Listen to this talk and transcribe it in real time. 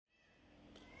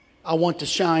I want to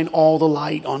shine all the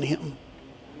light on him.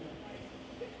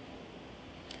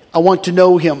 I want to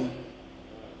know him.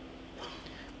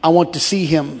 I want to see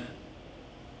him.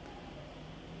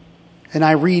 And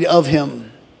I read of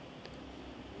him.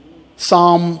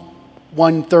 Psalm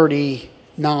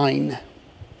 139.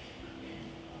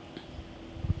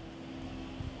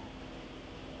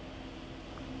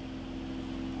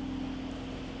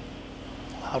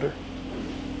 Louder.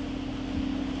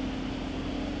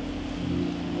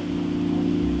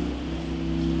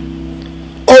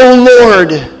 O Lord,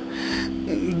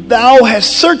 thou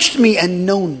hast searched me and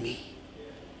known me.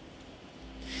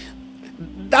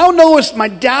 Thou knowest my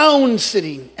down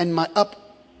sitting and my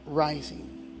uprising.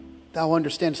 Thou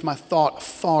understandest my thought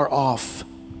far off.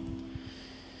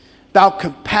 Thou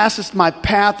compassest my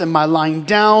path and my lying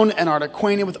down, and art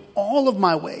acquainted with all of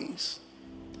my ways.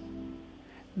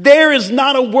 There is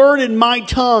not a word in my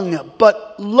tongue,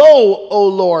 but lo, O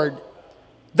Lord,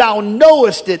 thou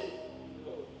knowest it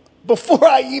before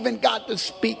I even got to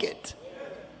speak it.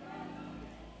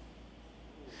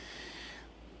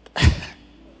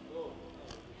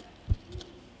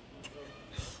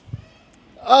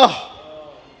 Oh.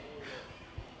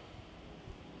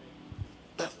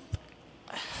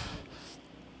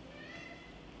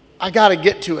 I got to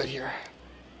get to it here.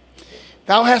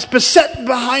 Thou hast beset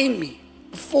behind me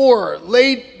before,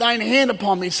 laid thine hand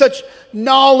upon me. Such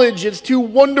knowledge is too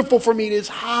wonderful for me. It is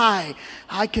high.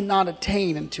 I cannot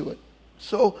attain unto it.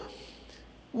 So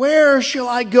where shall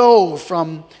I go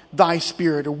from thy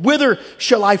spirit? Or whither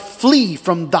shall I flee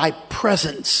from thy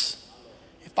presence?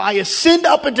 If I ascend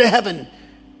up into heaven,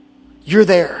 you're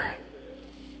there.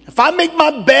 If I make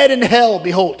my bed in hell,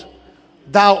 behold,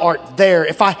 thou art there.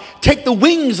 If I take the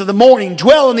wings of the morning,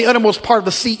 dwell in the uttermost part of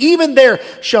the sea, even there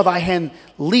shall thy hand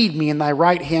lead me, and thy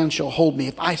right hand shall hold me.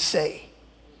 If I say,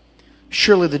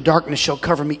 surely the darkness shall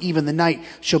cover me, even the night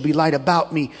shall be light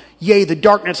about me. Yea, the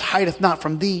darkness hideth not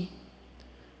from thee.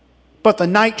 But the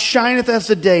night shineth as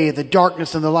the day, the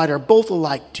darkness and the light are both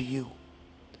alike to you.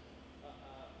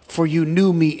 For you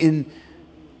knew me and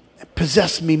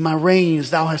possessed me, my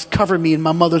reins, thou hast covered me in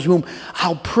my mother's womb.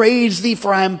 I'll praise thee,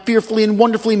 for I am fearfully and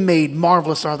wonderfully made.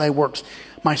 Marvelous are thy works.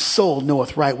 My soul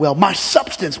knoweth right well. My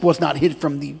substance was not hid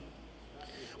from thee.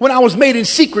 When I was made in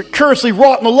secret, curiously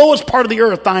wrought in the lowest part of the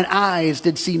earth, thine eyes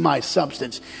did see my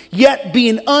substance. Yet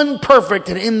being unperfect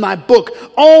and in thy book,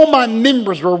 all my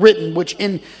members were written, which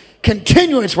in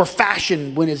continuance were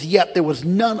fashioned, when as yet there was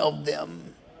none of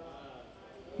them.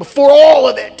 Before all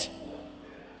of it,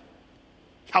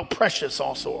 how precious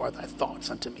also are thy thoughts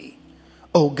unto me,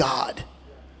 O God.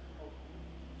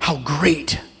 How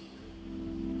great.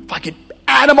 If I could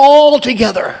add them all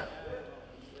together.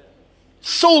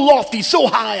 So lofty, so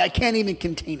high, I can't even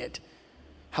contain it.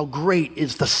 How great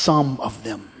is the sum of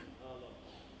them.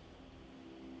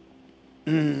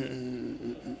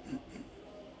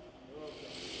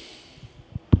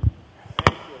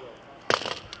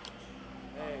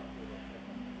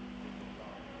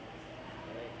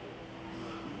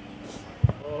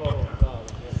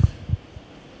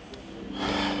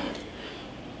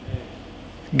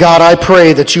 God, I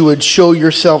pray that you would show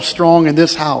yourself strong in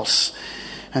this house.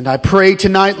 And I pray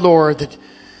tonight, Lord, that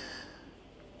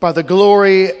by the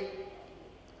glory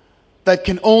that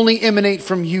can only emanate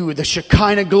from you, the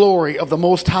Shekinah glory of the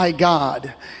Most High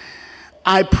God,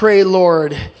 I pray,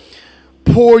 Lord,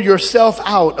 pour yourself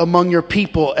out among your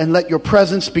people and let your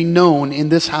presence be known in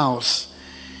this house.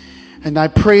 And I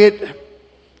pray it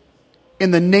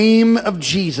in the name of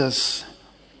Jesus.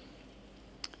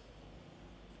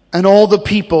 And all the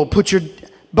people, put your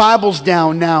Bibles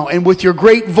down now, and with your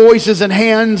great voices and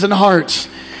hands and hearts,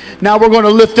 now we're going to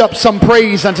lift up some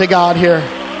praise unto God here.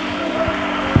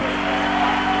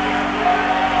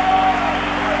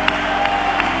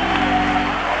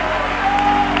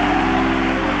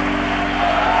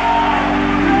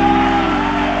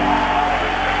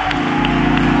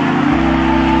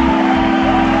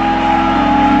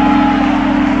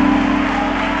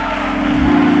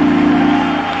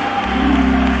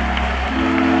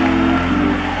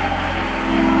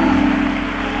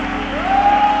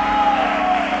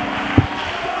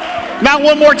 Now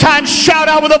one more time, shout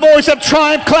out with a voice of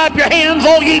triumph. Clap your hands,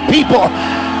 all ye people.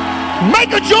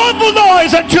 Make a joyful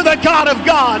noise unto the God of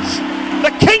gods,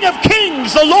 the King of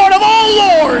kings, the Lord of all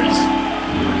lords.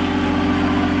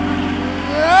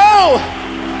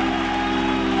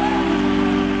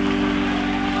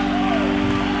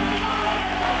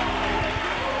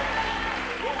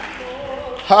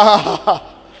 Oh.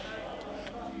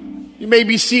 You may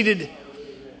be seated.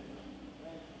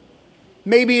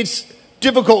 Maybe it's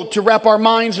difficult to wrap our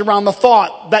minds around the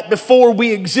thought that before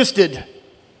we existed,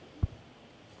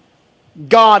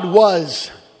 God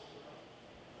was.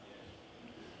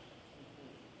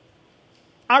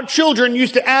 Our children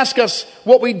used to ask us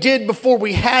what we did before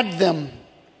we had them.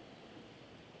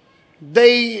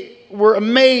 They were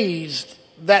amazed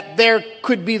that there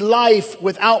could be life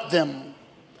without them,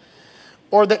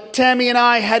 or that Tammy and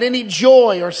I had any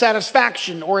joy or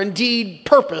satisfaction or indeed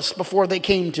purpose before they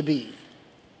came to be.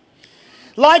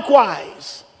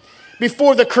 Likewise,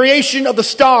 before the creation of the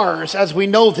stars as we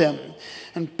know them,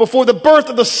 and before the birth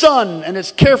of the sun and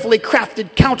its carefully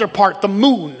crafted counterpart, the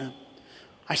moon,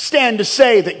 I stand to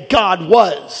say that God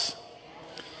was.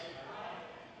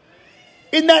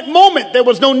 In that moment, there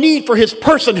was no need for his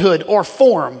personhood or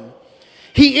form.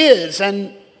 He is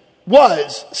and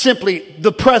was simply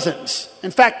the presence.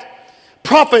 In fact,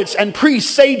 prophets and priests,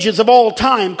 sages of all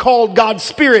time called God's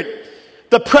Spirit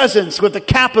the presence with a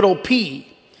capital P.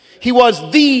 He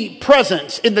was the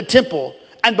presence in the temple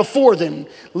and before them,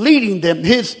 leading them.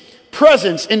 His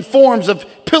presence in forms of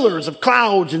pillars of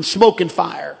clouds and smoke and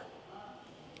fire.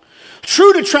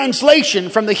 True to translation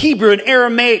from the Hebrew and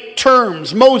Aramaic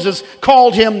terms, Moses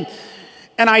called him,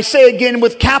 and I say again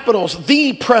with capitals,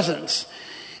 the presence.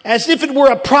 As if it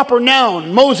were a proper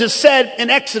noun, Moses said in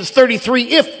Exodus 33,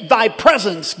 if thy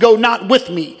presence go not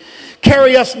with me,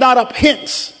 carry us not up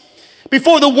hence.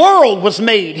 Before the world was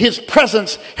made, his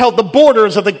presence held the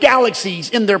borders of the galaxies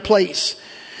in their place.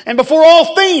 And before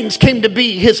all things came to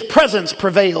be, his presence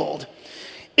prevailed.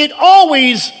 It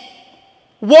always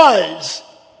was.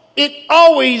 It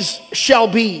always shall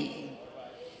be.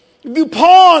 If you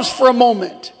pause for a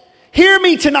moment, hear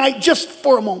me tonight just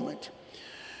for a moment.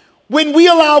 When we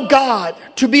allow God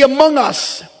to be among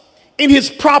us in his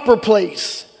proper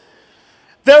place,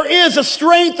 there is a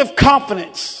strength of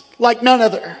confidence like none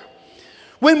other.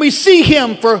 When we see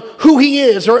him for who he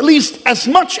is, or at least as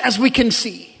much as we can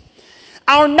see,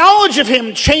 our knowledge of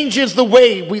him changes the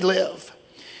way we live.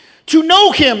 To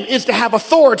know him is to have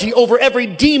authority over every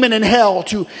demon in hell.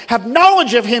 To have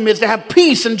knowledge of him is to have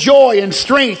peace and joy and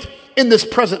strength in this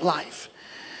present life.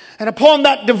 And upon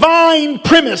that divine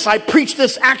premise, I preach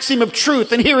this axiom of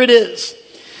truth, and here it is.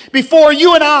 Before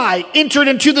you and I entered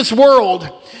into this world,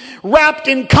 wrapped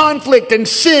in conflict and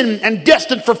sin and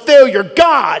destined for failure,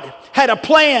 God had a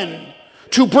plan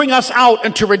to bring us out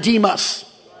and to redeem us.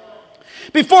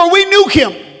 Before we knew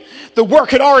him, the work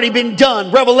had already been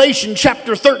done. Revelation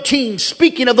chapter 13,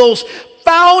 speaking of those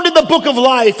found in the book of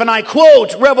life, and I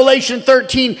quote Revelation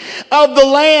 13, of the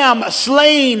Lamb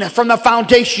slain from the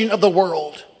foundation of the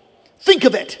world. Think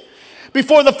of it.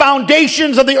 Before the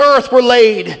foundations of the earth were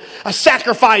laid, a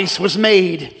sacrifice was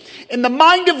made. In the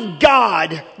mind of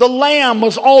God, the Lamb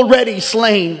was already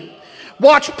slain.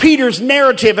 Watch Peter's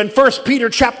narrative in 1 Peter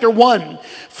chapter 1.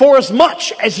 For as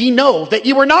much as ye know that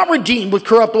ye were not redeemed with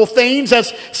corruptible things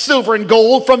as silver and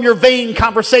gold from your vain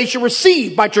conversation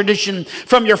received by tradition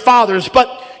from your fathers,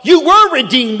 but you were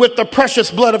redeemed with the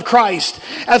precious blood of Christ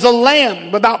as a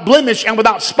lamb without blemish and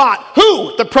without spot.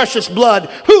 Who? The precious blood.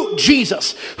 Who?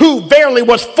 Jesus, who verily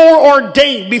was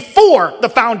foreordained before the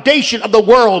foundation of the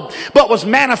world, but was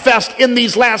manifest in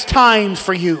these last times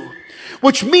for you.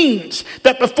 Which means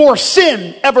that before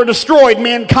sin ever destroyed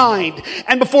mankind,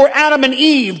 and before Adam and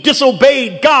Eve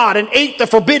disobeyed God and ate the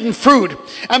forbidden fruit,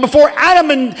 and before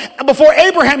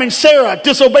Abraham and Sarah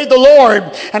disobeyed the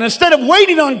Lord, and instead of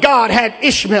waiting on God had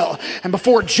Ishmael, and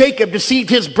before Jacob deceived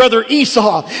his brother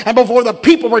Esau, and before the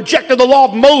people rejected the law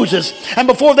of Moses, and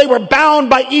before they were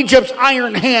bound by Egypt's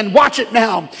iron hand. Watch it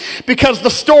now, because the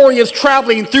story is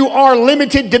traveling through our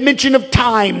limited dimension of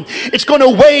time. It's going to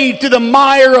wade through the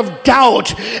mire of doubt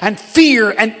and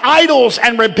fear and idols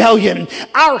and rebellion.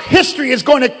 Our history is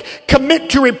going to commit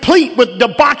to replete with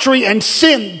debauchery and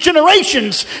sin,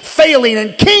 generations failing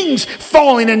and kings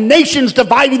falling and nations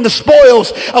dividing the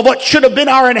spoils of what should have been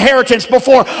our inheritance.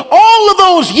 Before all of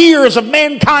those years of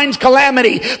mankind's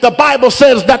calamity, the Bible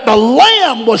says that the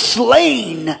Lamb was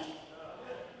slain.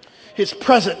 His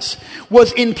presence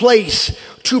was in place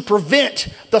to prevent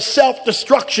the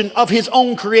self-destruction of his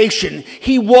own creation.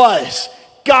 He was.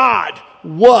 God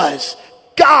was.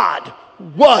 God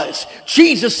was.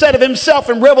 Jesus said of himself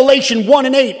in Revelation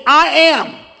 1:8, I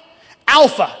am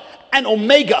Alpha and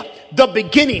Omega, the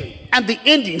beginning and the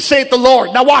ending, saith the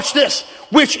Lord. Now watch this.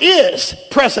 Which is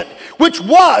present, which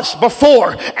was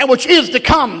before, and which is to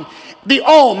come, the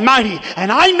Almighty.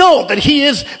 And I know that He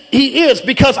is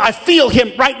because I feel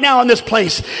Him right now in this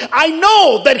place. I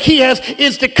know that He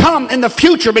is to come in the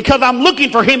future because I'm looking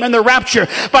for Him in the rapture.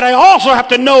 But I also have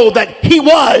to know that He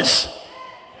was.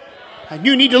 And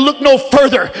you need to look no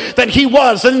further than he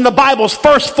was in the Bible's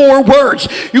first 4 words.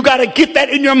 You got to get that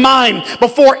in your mind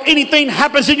before anything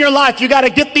happens in your life. You got to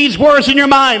get these words in your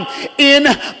mind. In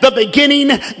the beginning,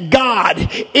 God.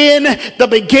 In the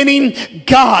beginning,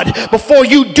 God. Before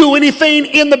you do anything,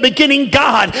 in the beginning,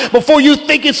 God. Before you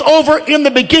think it's over, in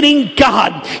the beginning,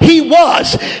 God. He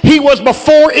was. He was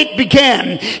before it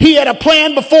began. He had a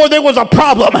plan before there was a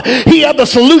problem. He had the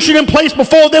solution in place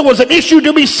before there was an issue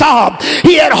to be solved.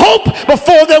 He had hope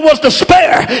before there was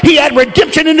despair. He had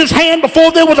redemption in his hand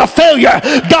before there was a failure.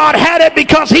 God had it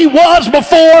because he was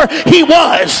before he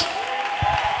was.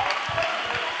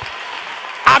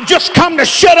 I've just come to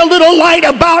shed a little light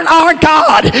about our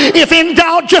God. If in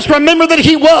doubt, just remember that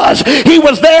he was. He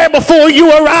was there before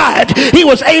you arrived. He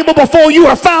was able before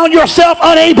you found yourself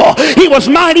unable. He was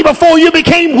mighty before you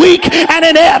became weak and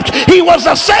inept. He was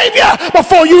the Savior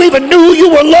before you even knew you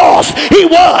were lost. He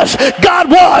was. God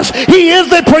was. He is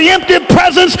the preemptive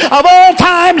presence of all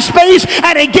time, space,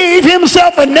 and he gave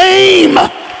himself a name.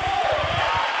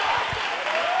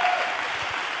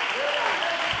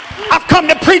 I've come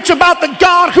to preach about the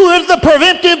God who is the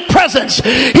preventive presence.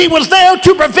 He was there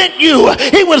to prevent you.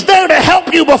 He was there to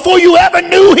help you before you ever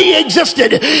knew he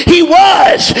existed. He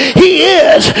was, he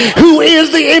is, who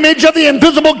is the image of the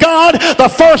invisible God, the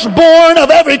firstborn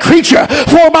of every creature.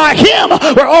 For by him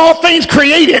were all things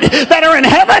created that are in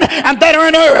heaven and that are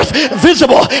in earth,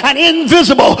 visible and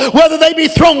invisible, whether they be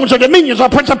thrones or dominions or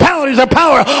principalities or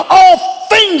power. All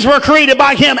things were created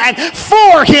by him and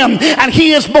for him, and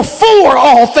he is before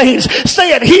all things.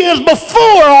 Say it. He is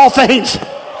before all things.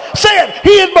 Say it.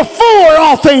 He is before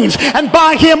all things, and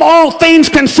by him all things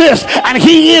consist. And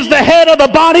he is the head of the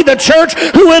body, the church,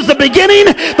 who is the beginning,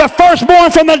 the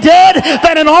firstborn from the dead,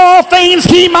 that in all things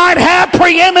he might have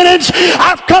preeminence.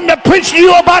 I've come to preach to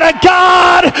you about a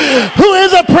God who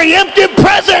is a preemptive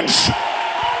presence.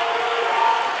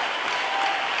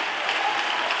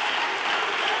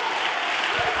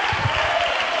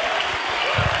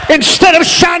 Instead of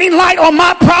shining light on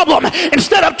my problem,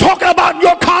 instead of talking about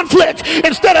your conflict,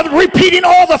 instead of repeating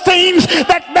all the things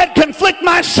that conflict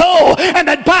my soul and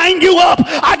that bind you up,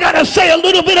 I got to say a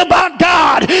little bit about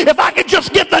God. If I could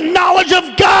just get the knowledge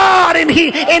of God in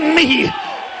me.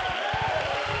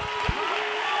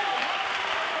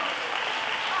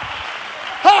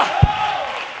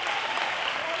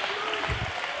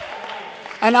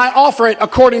 And I offer it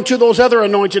according to those other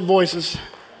anointed voices.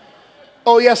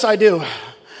 Oh, yes, I do.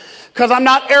 Because I'm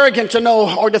not arrogant to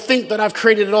know or to think that I've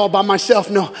created it all by myself.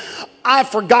 No, I've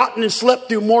forgotten and slept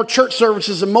through more church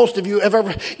services than most of you have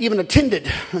ever even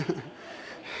attended.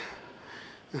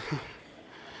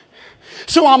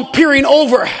 So I'm peering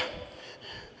over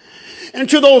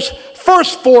into those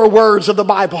first 4 words of the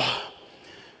Bible.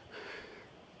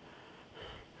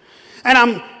 And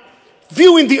I'm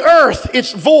viewing the earth.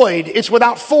 It's void. It's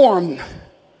without form.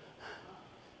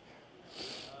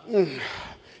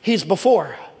 He's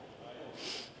before.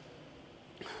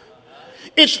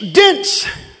 It's dense.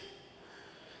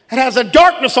 It has a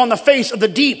darkness on the face of the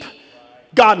deep.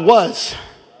 God was.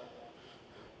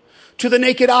 To the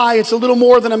naked eye, it's a little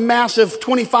more than a massive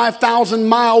 25,000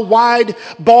 mile wide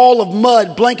ball of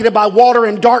mud blanketed by water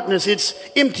and darkness. It's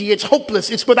empty. It's hopeless.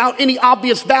 It's without any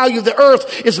obvious value. The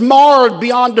earth is marred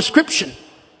beyond description.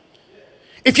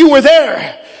 If you were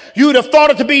there, you would have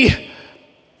thought it to be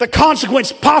the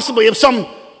consequence possibly of some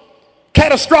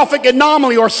catastrophic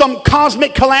anomaly or some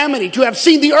cosmic calamity. To have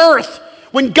seen the earth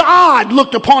when God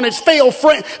looked upon its frail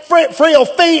frame,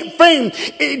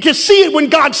 to see it when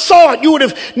God saw it, you would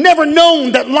have never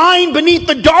known that lying beneath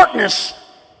the darkness,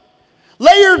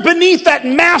 layered beneath that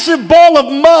massive ball of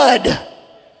mud,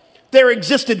 there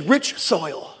existed rich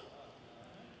soil,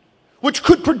 which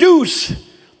could produce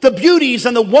the beauties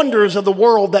and the wonders of the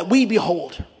world that we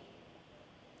behold.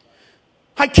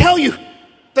 I tell you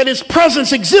that his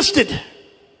presence existed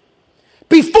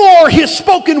before his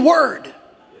spoken word.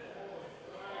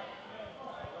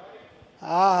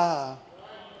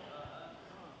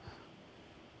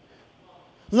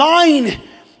 Lying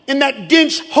in that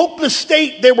dense, hopeless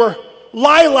state, there were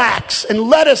lilacs and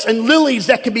lettuce and lilies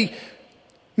that could be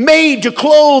made to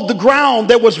clothe the ground.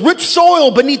 There was rich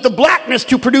soil beneath the blackness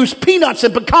to produce peanuts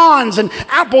and pecans and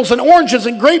apples and oranges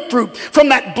and grapefruit. From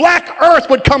that black earth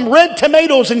would come red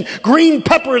tomatoes and green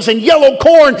peppers and yellow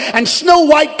corn and snow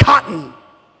white cotton.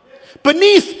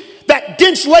 Beneath that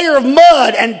dense layer of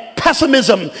mud and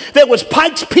pessimism, there was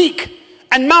Pikes Peak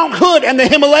and Mount Hood and the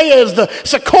Himalayas, the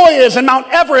Sequoias and Mount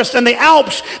Everest and the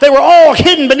Alps. They were all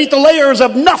hidden beneath the layers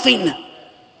of nothing.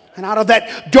 And out of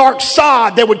that dark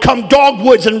sod, there would come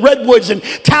dogwoods and redwoods and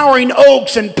towering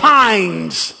oaks and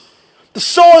pines. The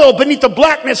soil beneath the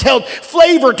blackness held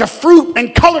flavor to fruit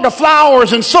and color to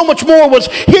flowers, and so much more was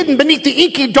hidden beneath the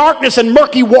inky darkness and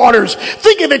murky waters.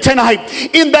 Think of it tonight.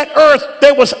 In that earth,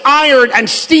 there was iron and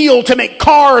steel to make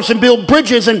cars and build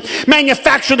bridges and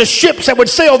manufacture the ships that would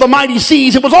sail the mighty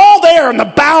seas. It was all there in the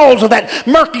bowels of that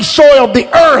murky soil,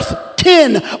 the earth.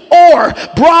 Tin, ore,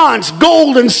 bronze,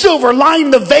 gold, and silver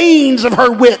lined the veins of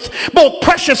her width. Both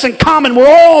precious and common were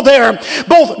all there.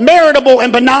 Both meritable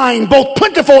and benign. Both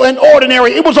plentiful and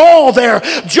ordinary. It was all there.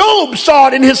 Job saw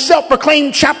it in his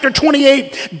self-proclaimed chapter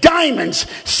 28. Diamonds,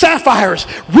 sapphires,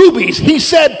 rubies. He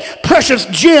said precious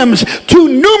gems, too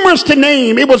numerous to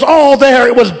name. It was all there.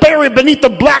 It was buried beneath the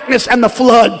blackness and the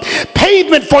flood.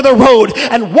 Pavement for the road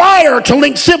and wire to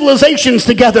link civilizations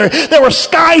together. There were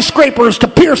skyscrapers to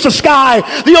pierce the sky.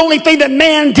 The only thing that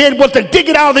man did was to dig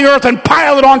it out of the earth and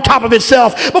pile it on top of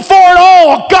itself. Before it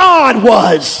all, God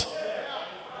was.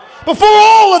 Before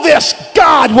all of this,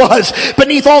 God was.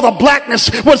 Beneath all the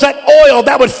blackness was that oil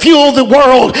that would fuel the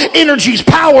world. Energies,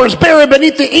 powers, buried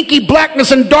beneath the inky blackness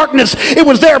and darkness. It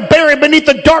was there buried beneath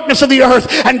the darkness of the earth.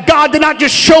 And God did not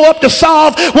just show up to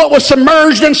solve what was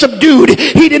submerged and subdued.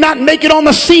 He did not make it on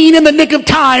the scene in the nick of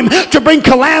time to bring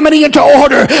calamity into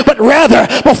order. But rather,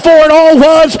 before it all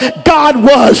was, God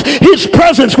was. His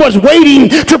presence was waiting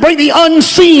to bring the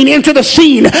unseen into the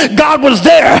scene. God was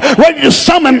there, ready to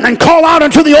summon and call out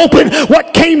into the open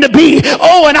what came to be.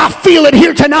 Oh, and I feel it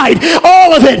here tonight.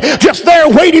 All of it just there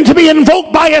waiting to be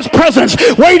invoked by his presence,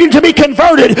 waiting to be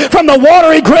converted from the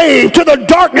watery grave to the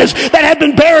darkness that had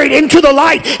been buried into the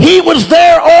light. He was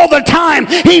there all the time.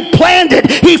 He planned it.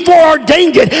 He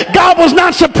foreordained it. God was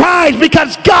not surprised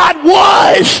because God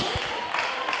was.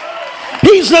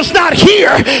 He's just not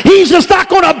here. He's just not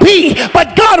going to be.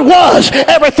 But God was.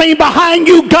 Everything behind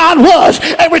you, God was.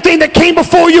 Everything that came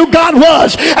before you, God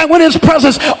was. And when his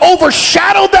presence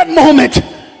overshadowed that moment,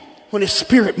 when his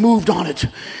spirit moved on it,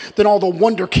 then all the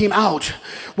wonder came out.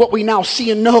 What we now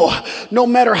see and know, no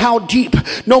matter how deep,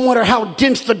 no matter how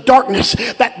dense the darkness,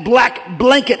 that black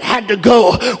blanket had to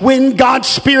go. When God's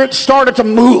spirit started to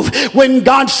move, when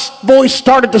God's voice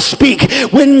started to speak,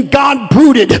 when God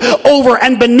brooded over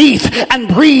and beneath and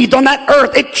breathed on that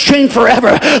earth, it changed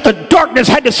forever. The darkness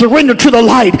had to surrender to the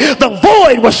light. The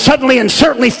void was suddenly and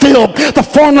certainly filled. The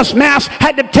formless mass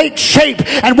had to take shape,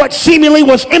 and what seemingly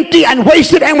was empty and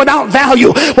wasted and without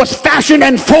value was fashioned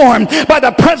and formed by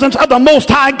the presence of the Most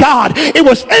High God. It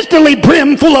was instantly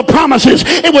brim full of promises.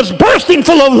 It was bursting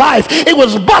full of life. It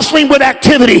was bustling with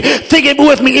activity. Think it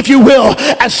with me, if you will.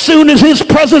 As soon as his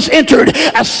presence entered,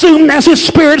 as soon as his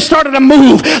spirit started to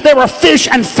move, there were fish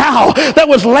and fowl. There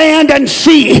was land and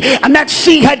sea, and that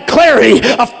sea had clarity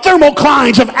of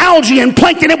thermoclines, of algae and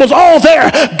plankton. It was all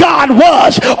there. God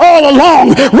was all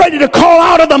along, ready to call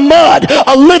out of the mud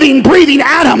a living, breathing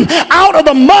Adam. Out of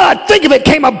the mud, think of it,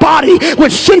 came a body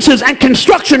with senses and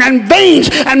construction and veins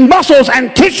and muscles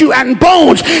and tissue and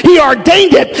bones. He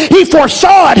ordained it. He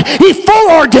foresaw it. He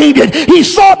foreordained it. He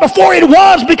saw it before it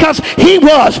was because he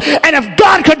was. And if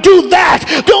God could do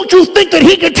that, don't you think that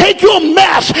he could take your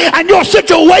mess and your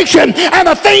situation and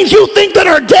the things you think that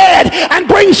are dead and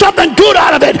bring something good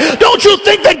out of it? Don't you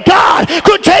think that God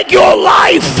could take your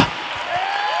life?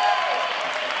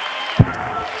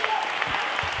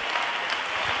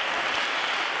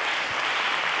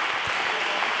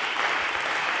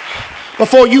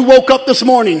 Before you woke up this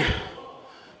morning,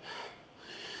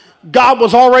 God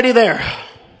was already there.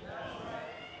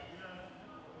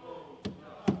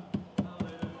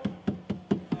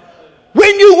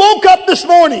 When you woke up this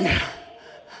morning,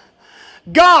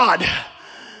 God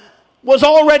was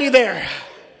already there.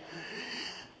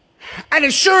 And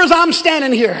as sure as I'm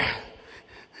standing here,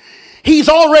 he's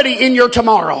already in your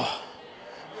tomorrow.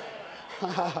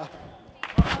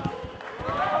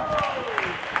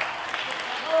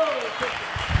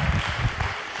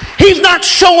 He's not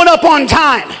showing up on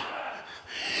time.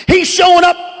 He's showing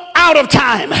up out of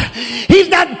time. He's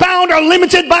not bound or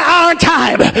limited by our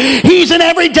time. He's in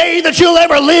every day that you'll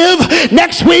ever live.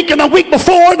 Next week and the week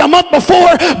before, the month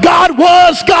before, God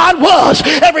was. God was.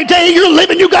 Every day you're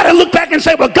living, you got to look back and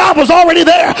say, well, God was already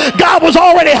there. God was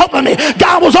already helping me.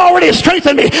 God was already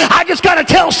strengthening me. I just got to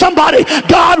tell somebody,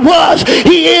 God was.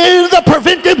 He is the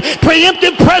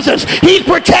preemptive presence. He's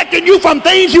protecting you from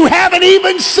things you haven't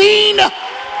even seen.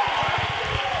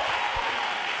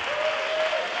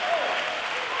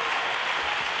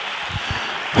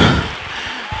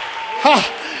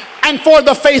 And for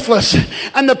the faithless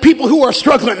and the people who are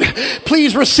struggling,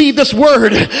 please receive this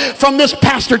word from this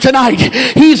pastor tonight.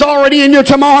 He's already in your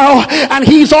tomorrow, and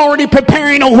he's already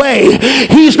preparing a way.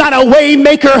 He's not a way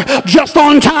maker just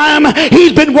on time.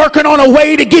 He's been working on a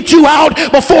way to get you out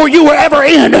before you were ever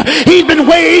in. He's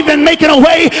been making a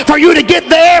way for you to get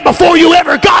there before you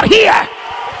ever got here.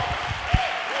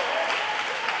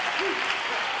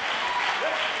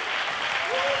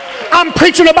 I'm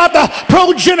preaching about the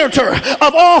progenitor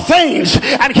of all things.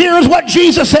 And here's what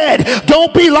Jesus said.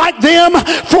 Don't be like them,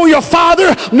 for your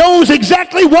Father knows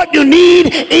exactly what you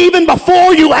need even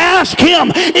before you ask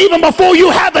him. Even before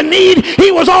you have the need,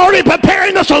 he was already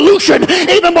preparing the solution.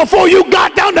 Even before you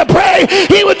got down to pray,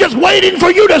 he was just waiting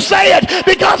for you to say it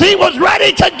because he was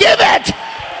ready to give it.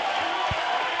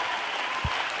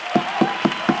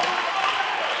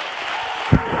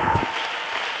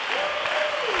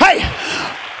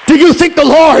 Do you think the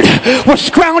Lord was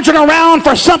scrounging around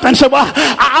for something and said, well,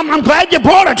 I'm glad you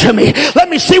brought it to me. Let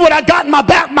me see what I got in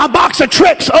my box of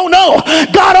tricks. Oh no,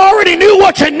 God already knew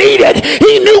what you needed.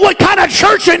 He knew what kind of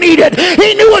church you needed.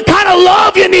 He knew what kind of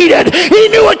love you needed. He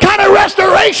knew what kind of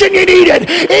restoration you needed,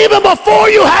 even before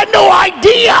you had no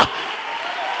idea.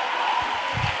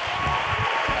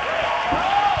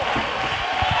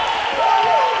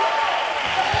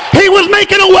 He was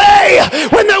making a way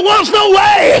when there was no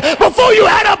way, before you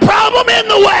had a problem in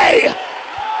the way.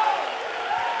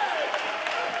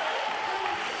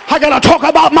 I got to talk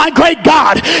about my great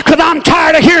God because I'm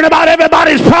tired of hearing about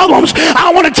everybody's problems.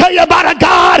 I want to tell you about a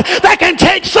God that can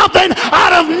take something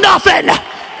out of nothing.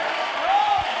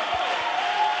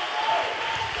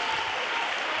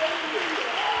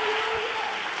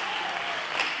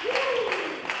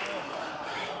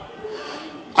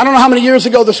 I don't know how many years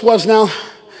ago this was now.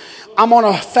 I'm on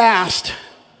a fast.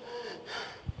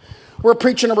 We're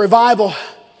preaching a revival.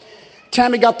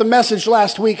 Tammy got the message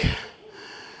last week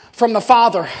from the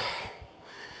Father.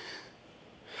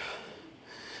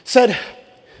 Said,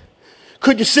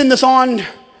 could you send this on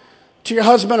to your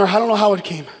husband? Or I don't know how it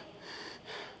came.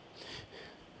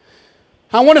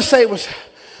 I want to say it was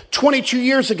 22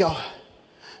 years ago.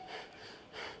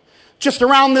 Just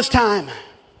around this time.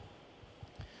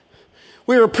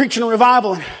 We were preaching a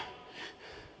revival. And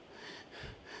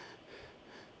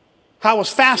I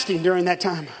was fasting during that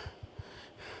time.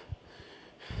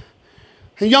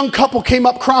 A young couple came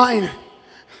up crying.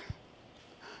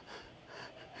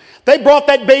 They brought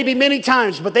that baby many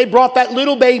times, but they brought that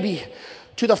little baby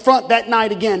to the front that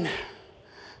night again.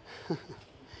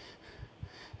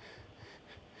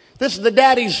 This is the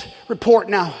daddy's report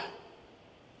now.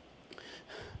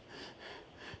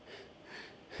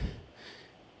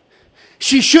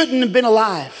 She shouldn't have been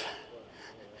alive,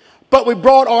 but we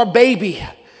brought our baby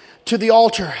to the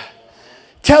altar.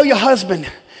 Tell your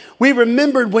husband, we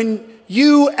remembered when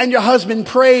you and your husband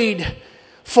prayed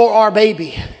for our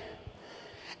baby.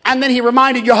 And then he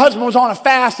reminded your husband was on a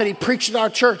fast and he preached at our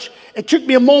church. It took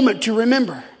me a moment to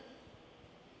remember.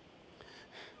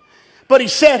 But he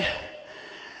said,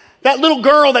 that little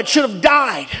girl that should have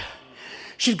died,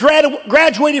 she's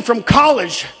graduated from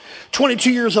college,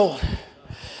 22 years old.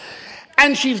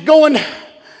 And she's going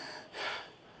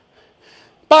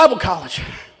Bible college.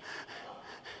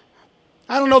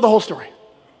 I don't know the whole story.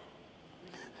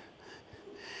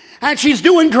 And she's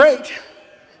doing great.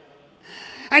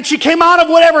 And she came out of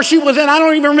whatever she was in. I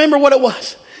don't even remember what it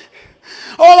was.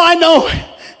 All I know,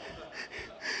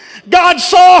 God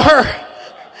saw her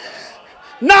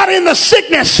not in the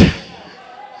sickness.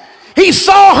 He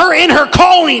saw her in her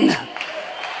calling.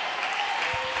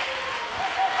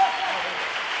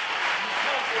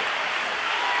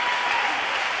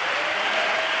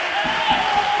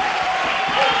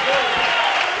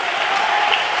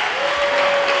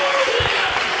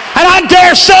 And I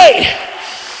dare say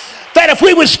that if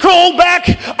we would scroll back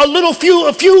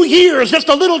a few years, just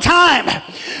a little time,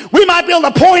 we might be able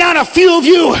to point out a few of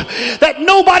you that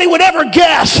nobody would ever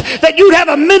guess that you'd have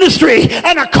a ministry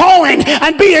and a calling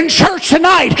and be in church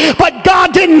tonight. But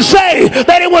God didn't say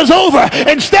that it was over.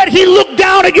 Instead, he looked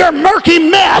down at your murky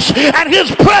mess and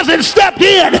his presence stepped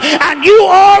in, and you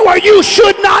are where you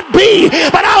should not be.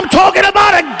 But I'm talking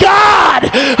about a God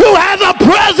who has a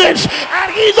presence,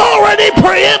 and he's already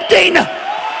preempting.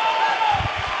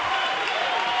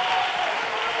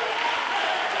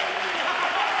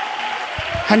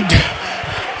 And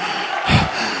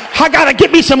I got to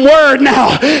get me some word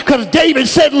now, because David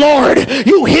said, Lord,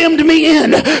 you hemmed me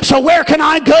in, so where can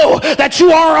I go that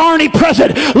you are already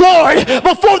present? Lord,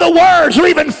 before the words were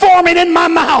even forming in my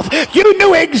mouth, you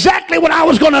knew exactly what I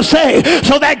was going to say.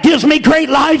 So that gives me great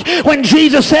light when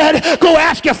Jesus said, go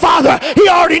ask your Father. He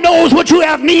already knows what you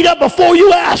have need of before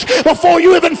you ask, before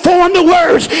you even form the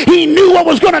words. He knew what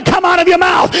was going to come out of your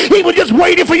mouth. He was just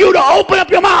waiting for you to open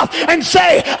up your mouth and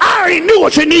say, I already knew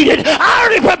what you needed. I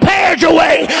already prepared your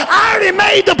way. I already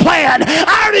made the plan.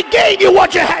 I already gave you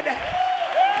what you had to have.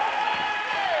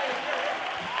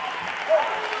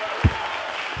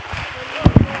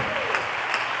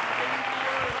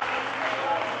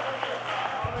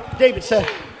 David said,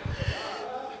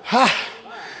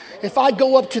 if I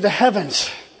go up to the heavens,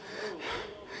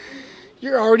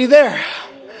 you're already there.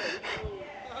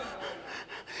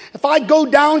 If I go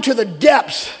down to the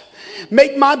depths,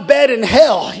 make my bed in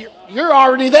hell, you're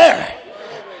already there.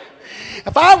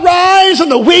 If I rise on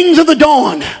the wings of the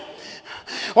dawn,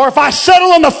 or if I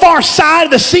settle on the far side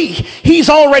of the sea, he's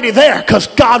already there, because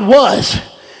God was.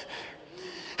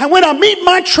 And when I meet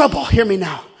my trouble, hear me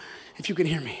now, if you can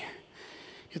hear me.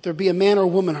 If there be a man or a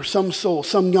woman or some soul,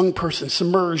 some young person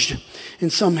submerged in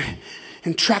some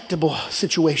intractable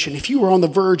situation, if you are on the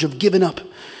verge of giving up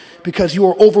because you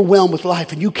are overwhelmed with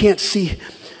life and you can't see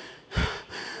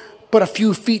but a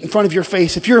few feet in front of your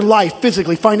face, if your life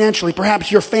physically, financially, perhaps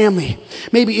your family,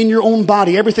 maybe in your own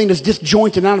body, everything is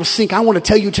disjointed and out of sync, I want to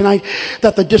tell you tonight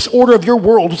that the disorder of your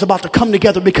world is about to come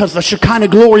together, because the Shekinah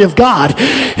glory of God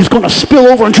is going to spill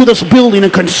over into this building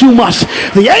and consume us.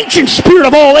 The ancient spirit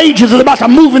of all ages is about to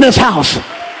move in this house.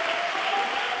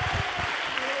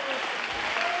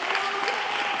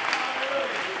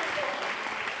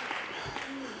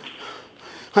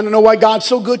 I don't know why God's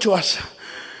so good to us,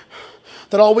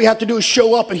 that all we have to do is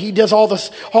show up and he does all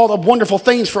the wonderful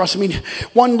things for us. I mean,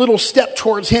 one little step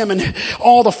towards him and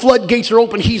all the floodgates are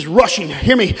open. He's rushing.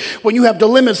 Hear me. When you have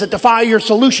dilemmas that defy your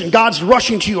solution, God's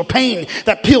rushing to you. A pain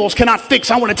that pills cannot fix.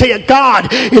 I want to tell you,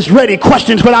 God is ready.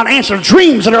 Questions without answers.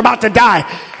 Dreams that are about to die.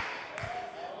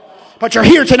 But you're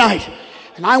here tonight.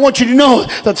 And I want you to know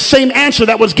that the same answer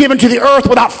that was given to the earth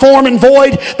without form and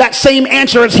void, that same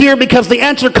answer is here, because the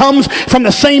answer comes from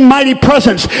the same mighty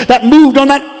presence that moved on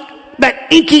that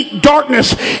inky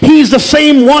darkness. He's the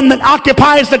same one that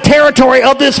occupies the territory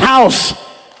of this house.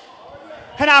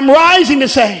 And I'm rising to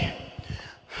say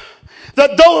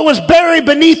that though it was buried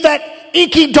beneath that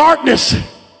inky darkness,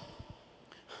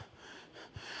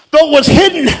 though it was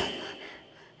hidden,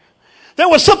 there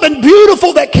was something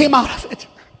beautiful that came out of it.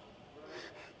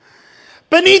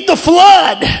 Beneath the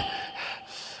flood,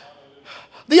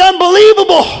 the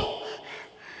unbelievable,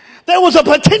 there was a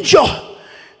potential.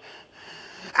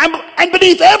 And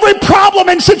beneath every problem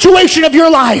and situation of your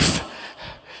life,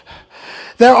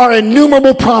 there are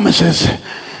innumerable promises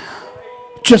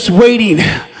just waiting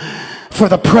for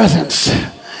the presence.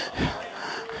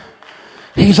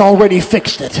 He's already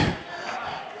fixed it.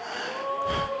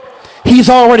 He's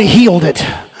already healed it.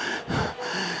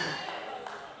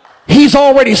 He's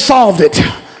already solved it.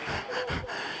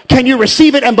 Can you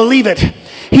receive it and believe it?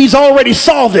 He's already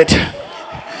solved it.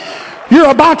 You're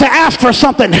about to ask for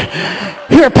something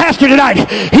here, Pastor, tonight.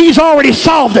 He's already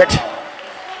solved it.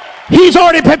 He's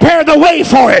already prepared the way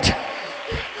for it.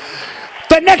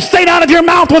 The next thing out of your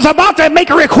mouth was about to make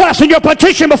a request in your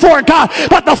petition before God,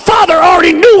 but the Father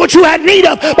already knew what you had need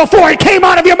of before it came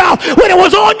out of your mouth, when it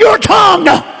was on your tongue.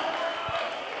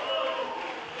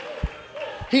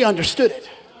 He understood it.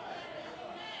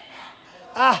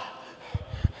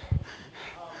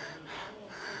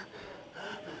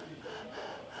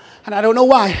 And I don't know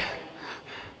why,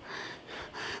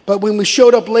 but when we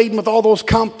showed up laden with all those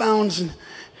confounds and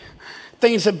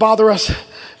things that bother us,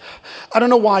 I don't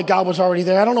know why God was already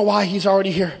there. I don't know why he's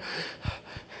already here.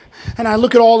 And I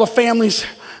look at all the families.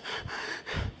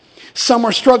 Some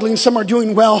are struggling, some are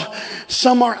doing well,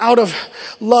 some are out of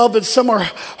love, and some are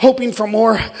hoping for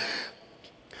more.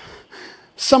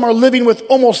 Some are living with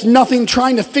almost nothing,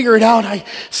 trying to figure it out. I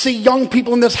see young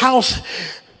people in this house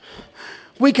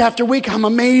week after week. I'm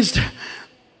amazed.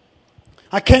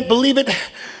 I can't believe it.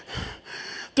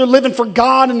 They're living for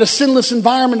God in a sinless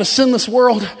environment, a sinless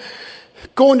world.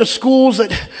 Going to schools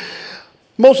that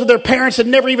most of their parents had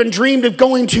never even dreamed of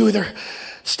going to. They're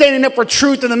standing up for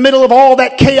truth in the middle of all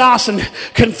that chaos and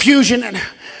confusion. And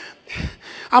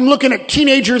I'm looking at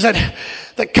teenagers that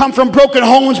come from broken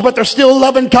homes, but they're still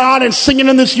loving God and singing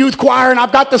in this youth choir. And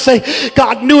I've got to say,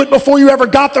 God knew it before you ever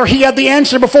got there. He had the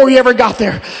answer before you ever got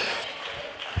there.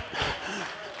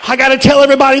 I got to tell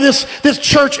everybody this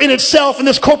church in itself and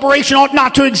this corporation ought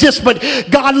not to exist, but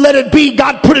God let it be.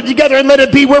 God put it together and let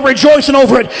it be. We're rejoicing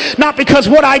over it. Not because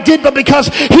what I did, but because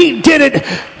He did it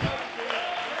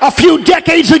a few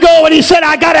decades ago, and He said,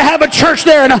 I got to have a church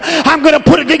there, and I'm going to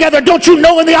put it together. Don't you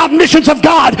know, in the omniscience of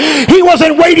God, He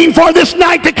wasn't waiting for this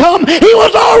night to come. He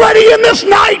was already in this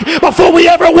night before we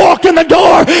ever walked in the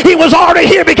door. He was already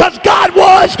here because God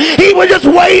was. He was just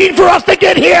waiting for us to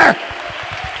get here.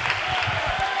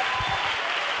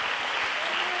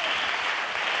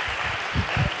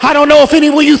 I don't know if any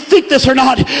of you think this or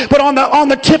not, but on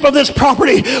the tip of this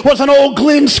property was an old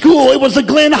Glen school. It was the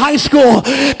Glen High School.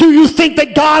 Do you think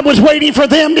that God was waiting for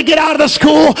them to get out of the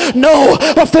school? No.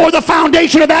 Before the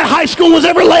foundation of that high school was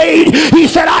ever laid, He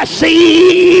said, I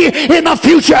see in the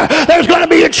future there's going to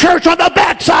be a church on the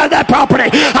backside of that property.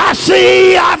 I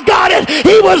see, I've got it.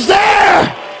 He was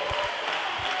there.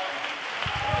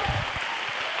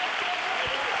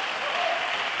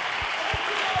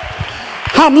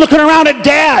 I'm looking around at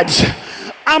dads.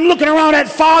 I'm looking around at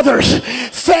fathers.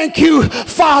 Thank you,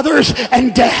 fathers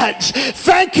and dads.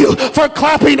 Thank you for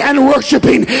clapping and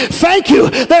worshiping. Thank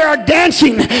you. There are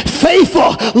dancing,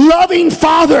 faithful, loving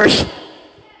fathers.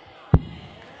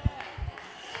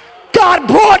 God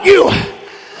brought you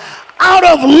out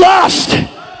of lust.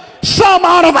 Some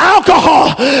out of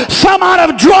alcohol, some out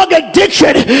of drug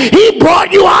addiction. He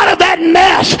brought you out of that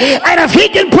mess. And if He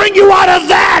can bring you out of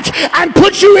that and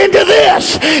put you into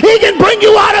this, He can bring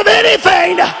you out of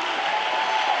anything.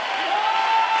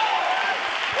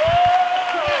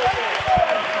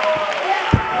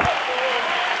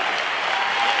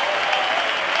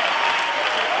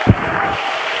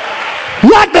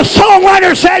 Like the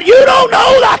songwriter said, you don't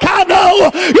know like I know.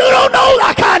 You don't know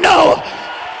like I know.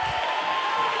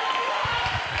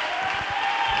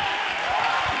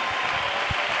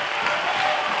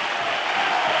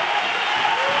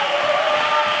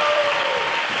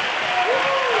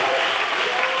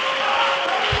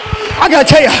 I got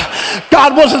to tell you,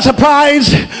 God wasn't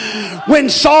surprised when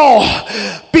Saul,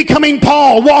 becoming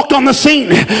Paul, walked on the scene.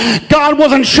 God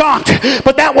wasn't shocked,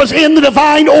 but that was in the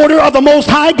divine order of the Most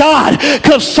High God.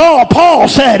 Because Paul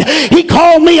said, He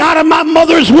called me out of my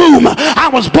mother's womb. I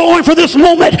was born for this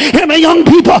moment. Hear me, young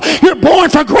people, you're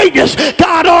born for greatness.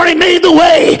 God already made the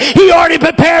way. He already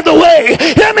prepared the way.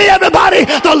 Hear me, everybody,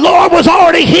 the Lord was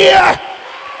already here.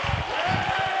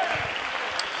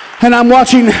 And I'm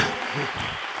watching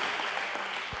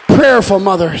prayerful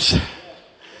mothers,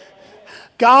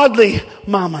 godly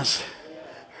mamas,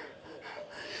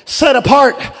 set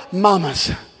apart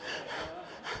mamas,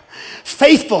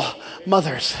 faithful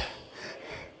mothers,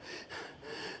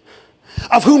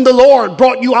 of whom the Lord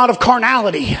brought you out of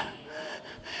carnality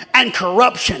and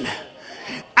corruption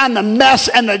and the mess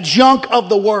and the junk of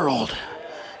the world.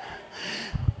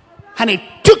 And He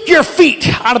took your feet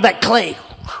out of that clay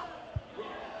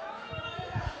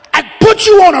and put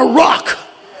you on a rock.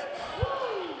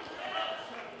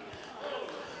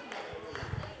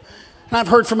 And I've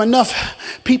heard from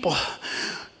enough people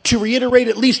to reiterate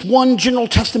at least one general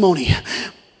testimony.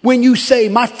 When you say,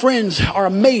 my friends are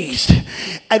amazed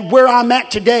at where I'm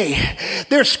at today,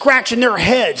 they're scratching their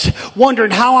heads,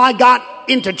 wondering how I got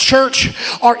into church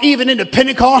or even into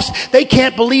Pentecost. They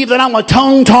can't believe that I'm a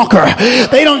tongue talker.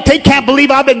 They can't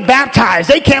believe I've been baptized.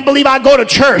 They can't believe I go to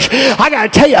church. I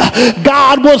got to tell you,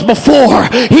 God was before.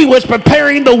 He was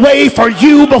preparing the way for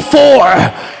you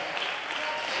before.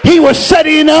 He was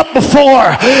setting up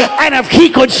before. And if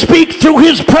He could speak through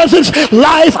His presence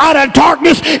life out of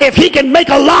darkness, if He can make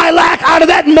a lilac out of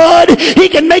that mud, He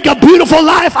can make a beautiful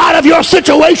life out of your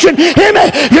situation. Hear me?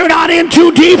 You're not in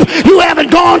too deep. You haven't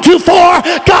gone too far.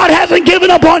 God hasn't given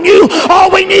up on you.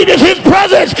 All we need is His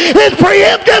presence, His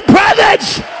preemptive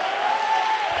presence.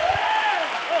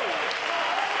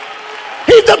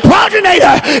 He's the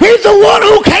progenitor. He's the one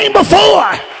who came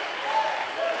before.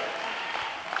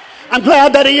 I'm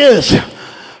glad that He is.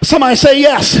 Somebody say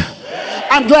yes.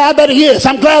 I'm glad that He is.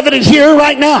 I'm glad that He's here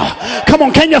right now. Come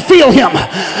on, can you feel Him?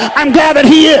 I'm glad that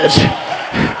He is.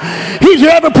 He's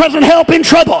your ever-present help in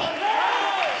trouble.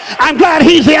 I'm glad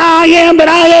He's the I am that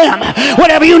I am.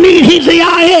 Whatever you need, He's the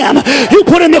I am. You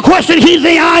put in the question, He's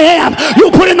the I am. You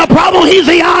put in the problem, He's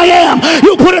the I am.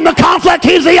 You put in the conflict,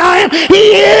 He's the I am.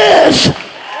 He is.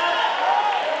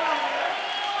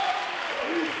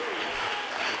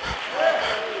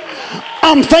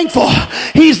 I'm thankful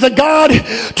He's the God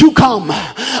to come.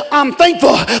 I'm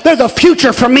thankful there's a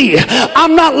future for me.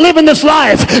 I'm not living this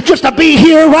life just to be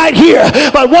here, right here.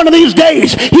 But one of these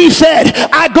days, He said,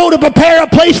 I go to prepare a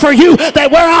place for you,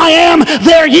 that where I am,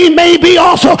 there ye may be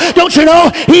also. Don't you know?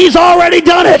 He's already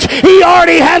done it. He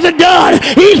already has it done.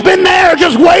 He's been there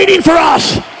just waiting for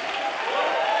us.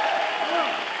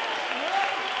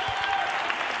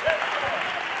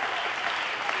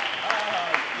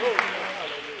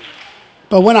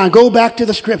 But when I go back to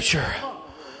the scripture,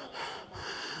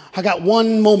 I got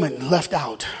one moment left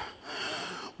out.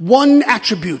 One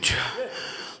attribute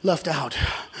left out.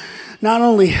 Not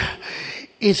only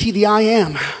is he the I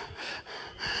am,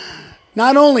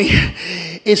 not only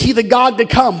is he the God to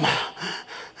come,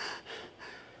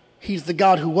 he's the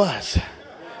God who was.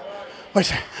 Wait a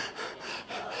second.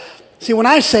 See, when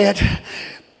I say it,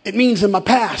 it means in my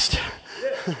past.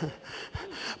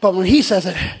 But when he says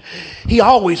it, he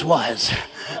always was.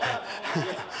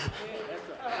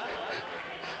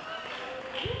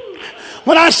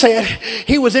 When I say it,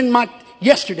 he was in my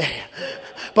yesterday.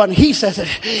 But when he says it,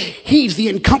 he's the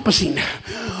encompassing,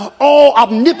 all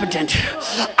omnipotent,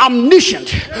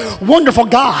 omniscient, wonderful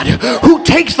God who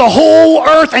takes the whole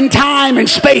earth and time and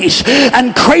space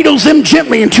and cradles them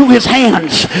gently into his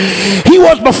hands. He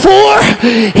was before,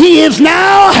 he is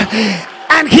now,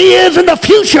 and he is in the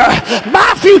future.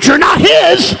 My future, not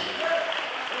his.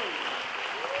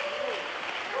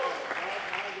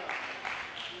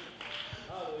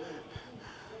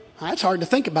 That's hard to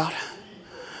think about.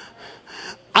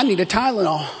 I need a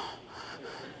Tylenol.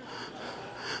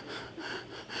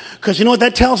 Because you know what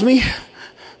that tells me?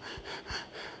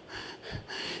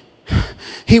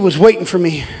 He was waiting for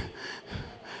me.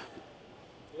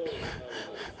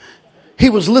 He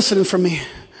was listening for me.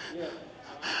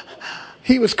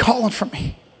 He was calling for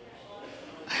me.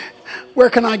 Where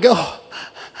can I go?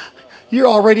 You're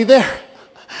already there.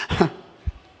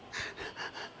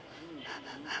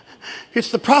 It's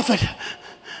the prophet.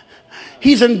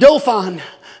 He's in Dothan.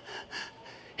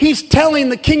 He's telling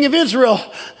the king of Israel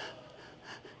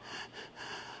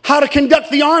how to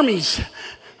conduct the armies.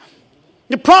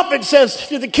 The prophet says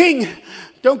to the king,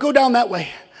 don't go down that way,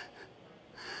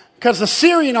 because the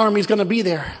Syrian army is going to be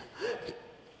there.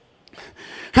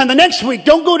 And the next week,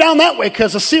 don't go down that way,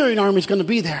 because the Syrian army is going to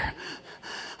be there.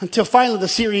 Until finally the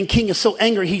Syrian king is so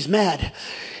angry, he's mad.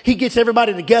 He gets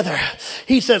everybody together.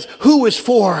 He says, who is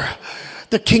for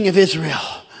the king of Israel?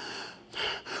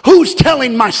 Who's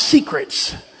telling my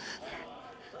secrets?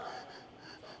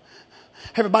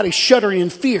 Everybody's shuddering in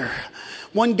fear.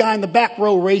 One guy in the back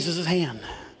row raises his hand.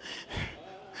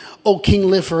 Oh, king,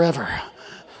 live forever.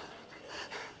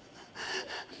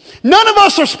 None of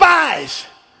us are spies.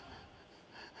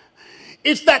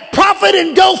 It's that prophet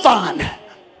in Dothan.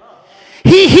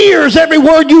 He hears every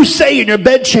word you say in your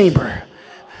bedchamber.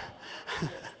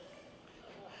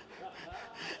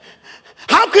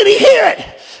 How can he hear it?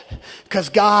 Because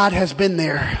God has been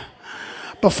there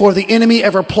before the enemy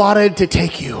ever plotted to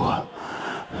take you.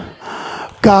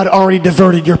 God already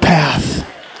diverted your path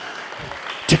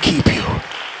to keep you.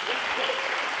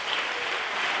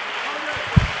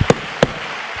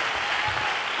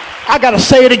 I got to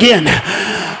say it again.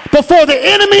 Before the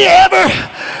enemy ever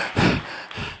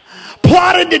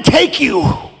plotted to take you,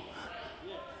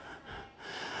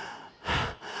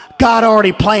 God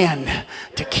already planned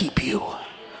to keep you.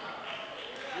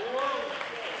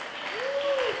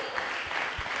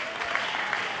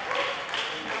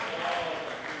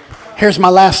 Here's my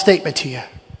last statement to you.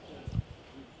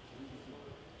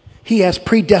 He has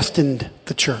predestined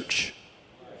the church.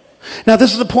 Now,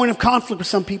 this is a point of conflict with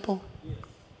some people,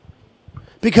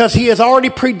 because he has already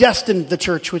predestined the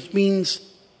church, which means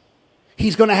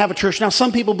he's going to have a church. Now,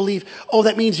 some people believe, oh,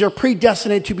 that means you're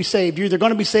predestinated to be saved. You're either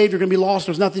going to be saved or you're going to be lost.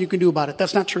 There's nothing you can do about it.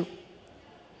 That's not true.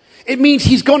 It means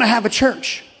he's going to have a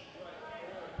church.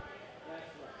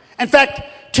 In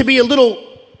fact, to be a little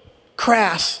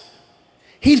crass,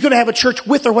 he's going to have a church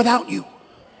with or without you.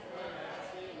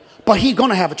 But he's going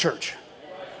to have a church.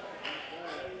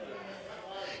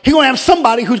 He's going to have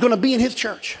somebody who's going to be in his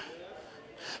church.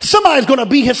 Somebody's going to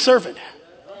be his servant.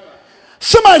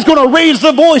 Somebody's going to raise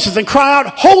their voices and cry out,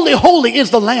 holy, holy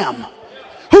is the Lamb,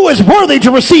 who is worthy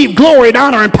to receive glory and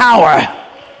honor and power.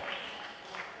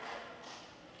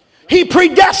 He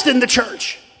predestined the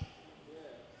church.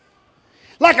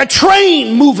 Like a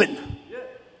train moving.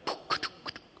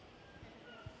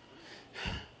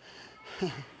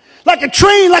 Like a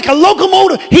train, like a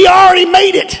locomotive. He already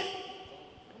made it.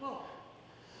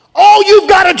 All you've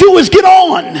got to do is get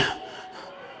on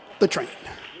the train.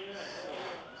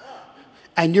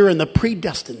 And you're in the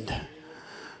predestined,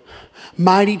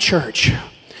 mighty church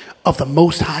of the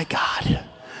Most High God.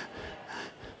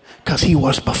 Because he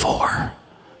was before.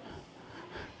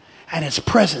 And his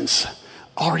presence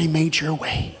already made your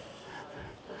way.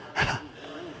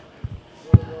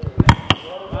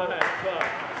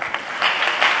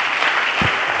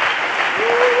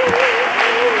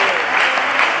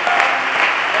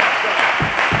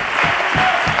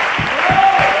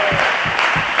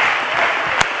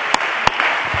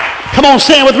 Come on,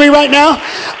 stand with me right now.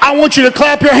 I want you to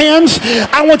clap your hands.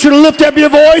 I want you to lift up your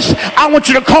voice. I want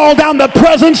you to call down the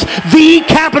presence, the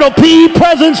capital P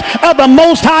presence of the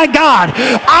Most High God.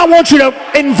 I want you to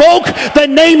invoke the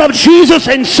name of Jesus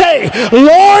and say,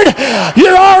 Lord,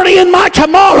 you're already in my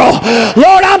tomorrow.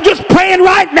 Lord, I'm just praying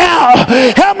right now.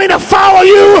 Help me to follow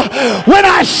you when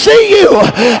I see you.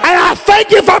 And I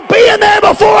thank you for being there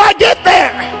before I get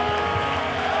there.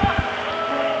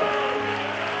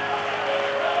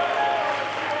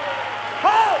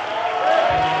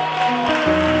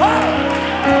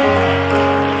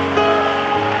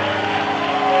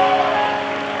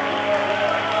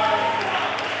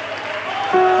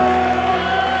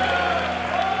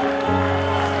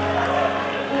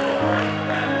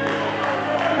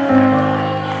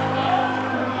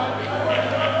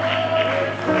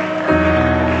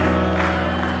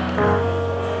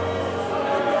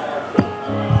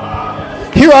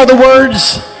 Here are the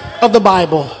words of the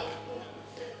Bible.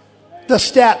 The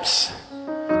steps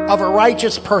of a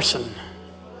righteous person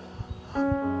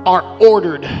are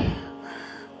ordered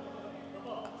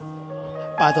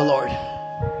by the Lord.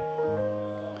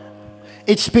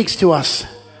 It speaks to us.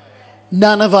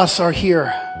 None of us are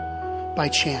here by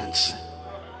chance,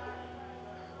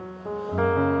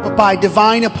 but by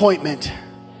divine appointment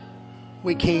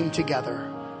we came together.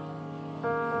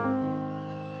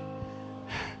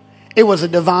 It was a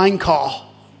divine call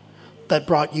that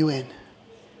brought you in.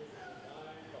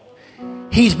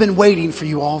 He's been waiting for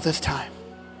you all this time.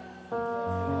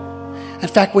 In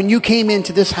fact, when you came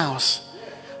into this house,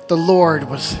 the Lord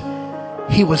was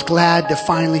glad to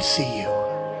finally see you.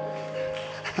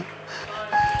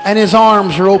 And his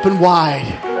arms are open wide.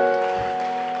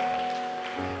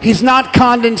 He's not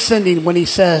condescending when he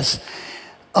says,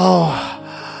 oh,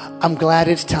 I'm glad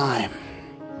it's time.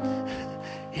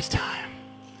 It's time.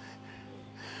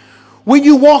 When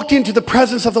you walked into the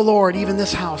presence of the Lord, even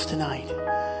this house tonight,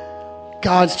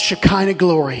 God's Shekinah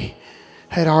glory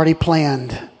had already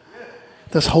planned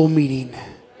this whole meeting.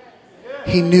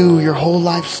 He knew your whole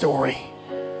life story.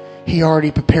 He already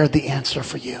prepared the answer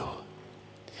for you.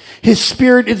 His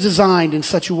Spirit is designed in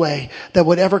such a way that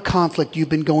whatever conflict you've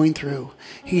been going through,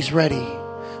 He's ready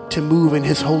to move in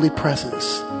His holy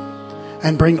presence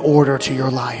and bring order to your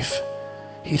life.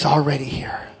 He's already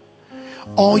here.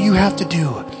 All you have to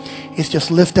do is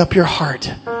just lift up your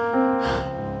heart.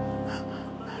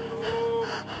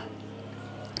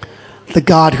 The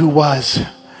God who was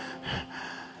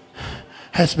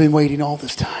has been waiting all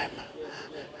this time.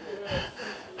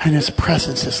 And His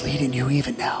presence is leading you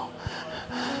even now.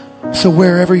 So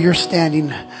wherever you're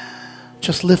standing,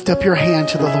 just lift up your hand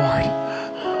to the Lord.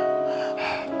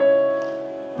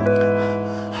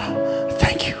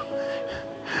 Thank you.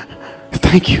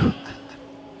 Thank you.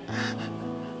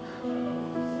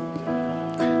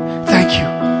 Thank you.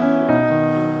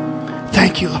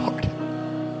 Thank you, Lord.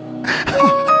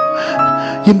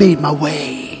 You made my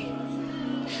way.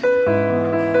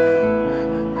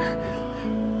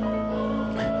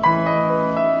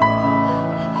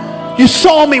 You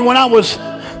saw me when I was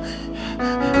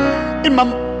in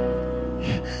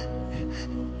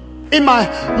my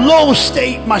low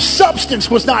state. My substance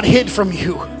was not hid from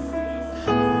you.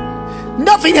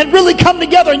 Nothing had really come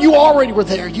together, and you already were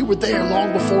there. You were there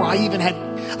long before I even had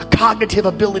a cognitive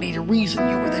ability to reason.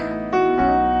 You were there.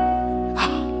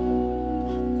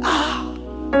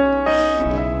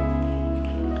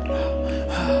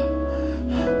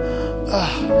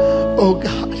 Oh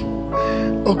God.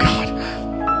 Oh God.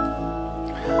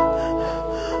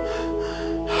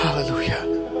 Hallelujah.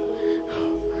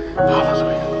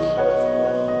 Hallelujah.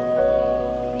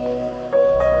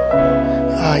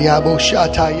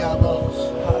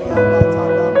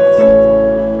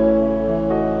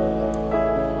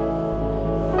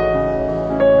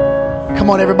 Come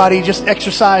on, everybody, just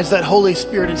exercise that Holy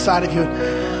Spirit inside of you.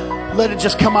 Let it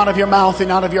just come out of your mouth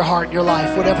and out of your heart, your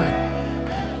life,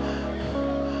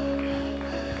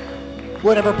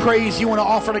 whatever praise you want to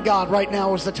offer to God right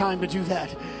now is the time to do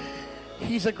that.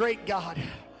 He's a great God.